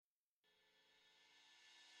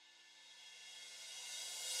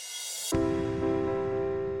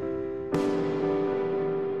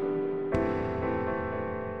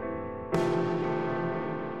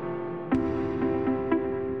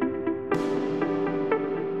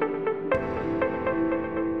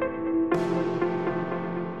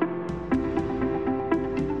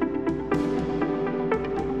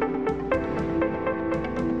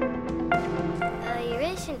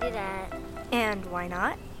Why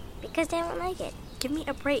not? Because Dad won't like it. Give me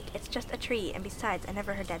a break. It's just a tree, and besides, I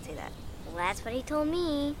never heard Dad say that. Well, that's what he told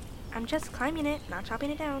me. I'm just climbing it, not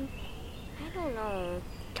chopping it down. I don't know.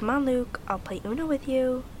 Come on, Luke. I'll play Uno with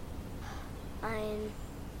you. Fine.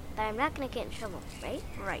 But I'm not going to get in trouble, right?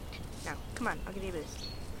 Right. Now, come on. I'll give you a boost.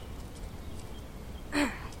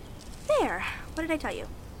 There. What did I tell you?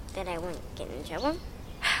 That I won't get in trouble?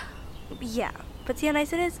 Yeah. But see how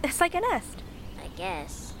nice it is? It's like a nest. I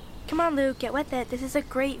guess. Come on, Luke. Get with it. This is a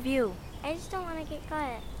great view. I just don't want to get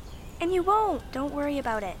caught. And you won't. Don't worry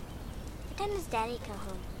about it. What time does Daddy come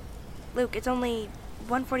home? Luke, it's only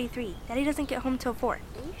 1:43. Daddy doesn't get home till 4. Are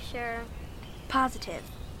you sure? Positive.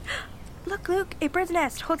 Look, Luke, a bird's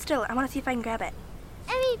nest. Hold still. I want to see if I can grab it.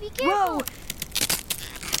 Emmy, be careful!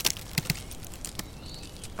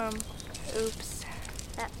 Whoa! Oops.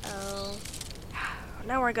 Uh-oh.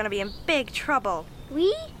 Now we're gonna be in big trouble.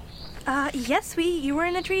 We? Yes, you were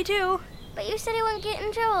in the tree too. But you said I wouldn't get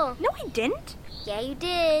in trouble. No, I didn't. Yeah, you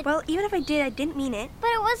did. Well, even if I did, I didn't mean it. But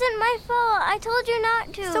it wasn't my fault. I told you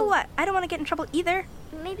not to. So what? I don't want to get in trouble either.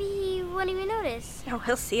 Maybe he won't even notice. Oh,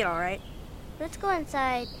 he'll see it all right. Let's go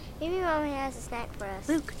inside. Maybe Mama has a snack for us.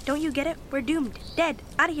 Luke, don't you get it? We're doomed. Dead.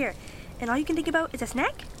 Out of here. And all you can think about is a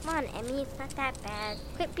snack? Come on, Emmy. It's not that bad.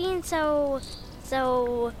 Quit being so...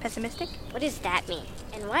 Pessimistic? What does that mean?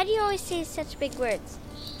 And why do you always say such big words?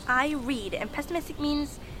 I read, and pessimistic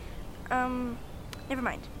means... never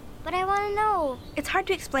mind. But I want to know. It's hard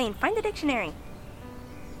to explain. Find the dictionary.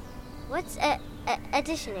 What's a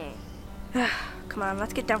dictionary? Come on,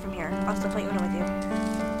 let's get down from here. I'll still play Uno with you.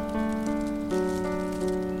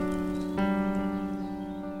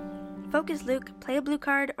 Focus, Luke. Play a blue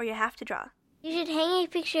card, or you have to draw. You should hang a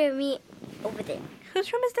picture of me over there.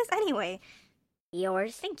 Whose room is this anyway?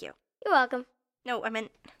 Yours. Thank you. You're welcome. No, I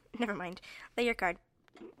meant... Never mind. Lay your card.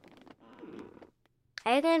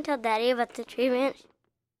 Are you going to tell Daddy about the treatment?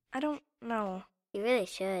 I don't know. You really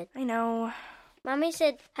should. I know. Mommy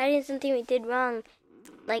said hiding something we did wrong,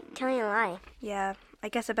 like telling a lie. Yeah, I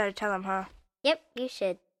guess I better tell him, huh? Yep, you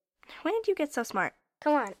should. When did you get so smart?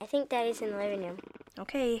 Come on, I think Daddy's in the living room.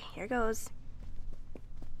 Okay, here goes.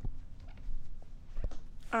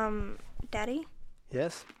 Daddy?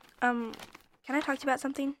 Yes? Can I talk to you about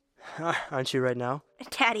something? Aren't you right now?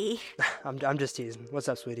 Daddy. I'm just teasing. What's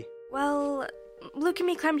up, sweetie? Well, Luke and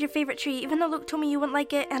me climbed your favorite tree, even though Luke told me you wouldn't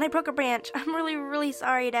like it, and I broke a branch. I'm really, really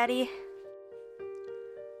sorry, Daddy.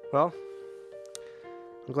 Well,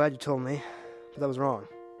 I'm glad you told me, but that was wrong.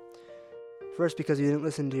 First, because you didn't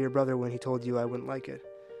listen to your brother when he told you I wouldn't like it.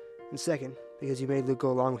 And second, because you made Luke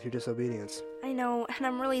go along with your disobedience. I know, and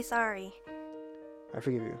I'm really sorry. I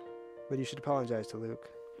forgive you, but you should apologize to Luke.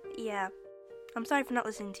 Yeah. I'm sorry for not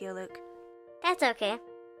listening to you, Luke. That's okay.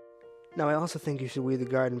 Now, I also think you should weed the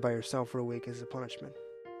garden by yourself for a week as a punishment.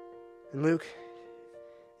 And Luke,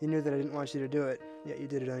 you knew that I didn't want you to do it, yet you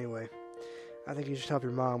did it anyway. I think you should help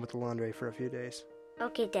your mom with the laundry for a few days.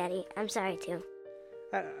 Okay, Daddy. I'm sorry, too.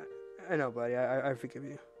 I know, buddy. I forgive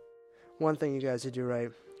you. One thing you guys did do right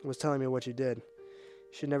was telling me what you did.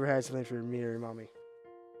 You should never hide something from me or your mommy.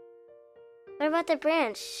 What about the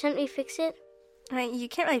branch? Shouldn't we fix it? You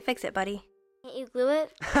can't really fix it, buddy. Can't you glue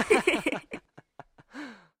it?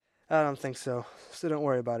 I don't think so. So don't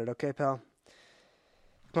worry about it, okay, pal?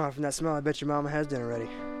 Come on, from that smell, I bet your mama has dinner ready.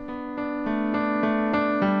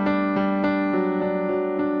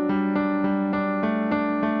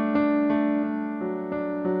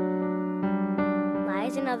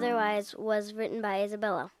 Lies and Otherwise was written by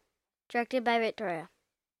Isabella. Directed by Victoria.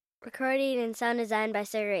 Recording and sound design by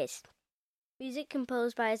Sarah Race. Music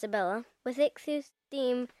composed by Isabella, with Ichthus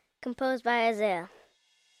theme composed by Isaiah.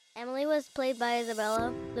 Emily was played by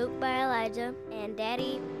Isabella, Luke by Elijah, and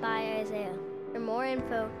Daddy by Isaiah. For more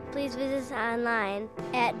info, please visit us online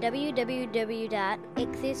at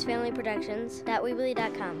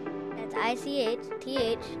www.ichthusfamilyproductions.weebly.com. That's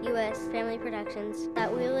ICHTHUS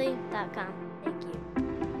familyproductions.weebly.com. Thank you.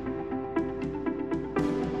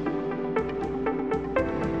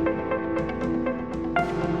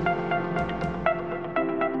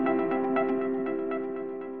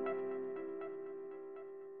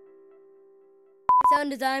 Sound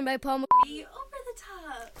design by Paul Be over the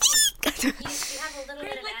top. You have a little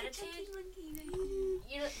bit of attitude.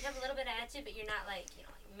 You have a little bit of attitude, but you're not like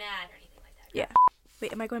mad or anything like that. Right? Yeah.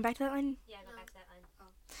 Wait, am I going back to that line? Yeah, go back to that line. Oh.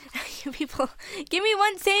 You people, give me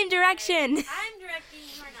one same direction. I'm directing,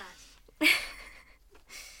 you are not.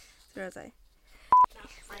 Where was I? No,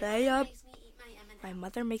 Stay up. Makes me eat my M&Ms. My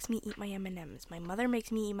mother makes me eat my M&Ms. My mother makes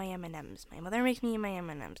me eat my M&Ms. My mother makes me eat my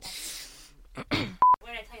M&Ms. What did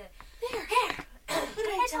I tell you? Here. What did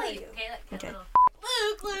I tell you? Okay, like Okay.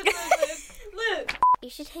 Luke. You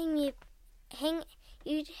should hang me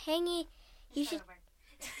You should.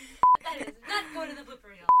 That is not going to the blooper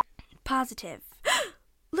reel. Positive.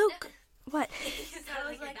 Luke, what? You sound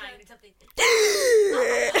like you're dying or something.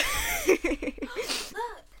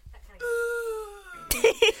 Look. That kind of.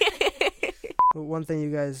 But one thing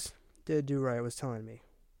you guys did do right was telling me.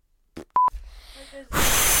 Was it?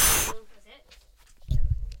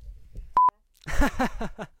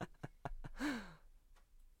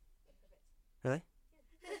 Really?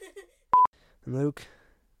 And Luke,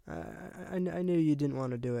 I knew you didn't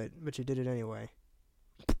want to do it, but you did it anyway.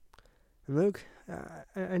 And Luke,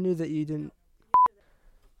 I knew that you didn't.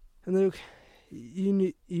 And Luke, you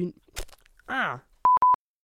knew.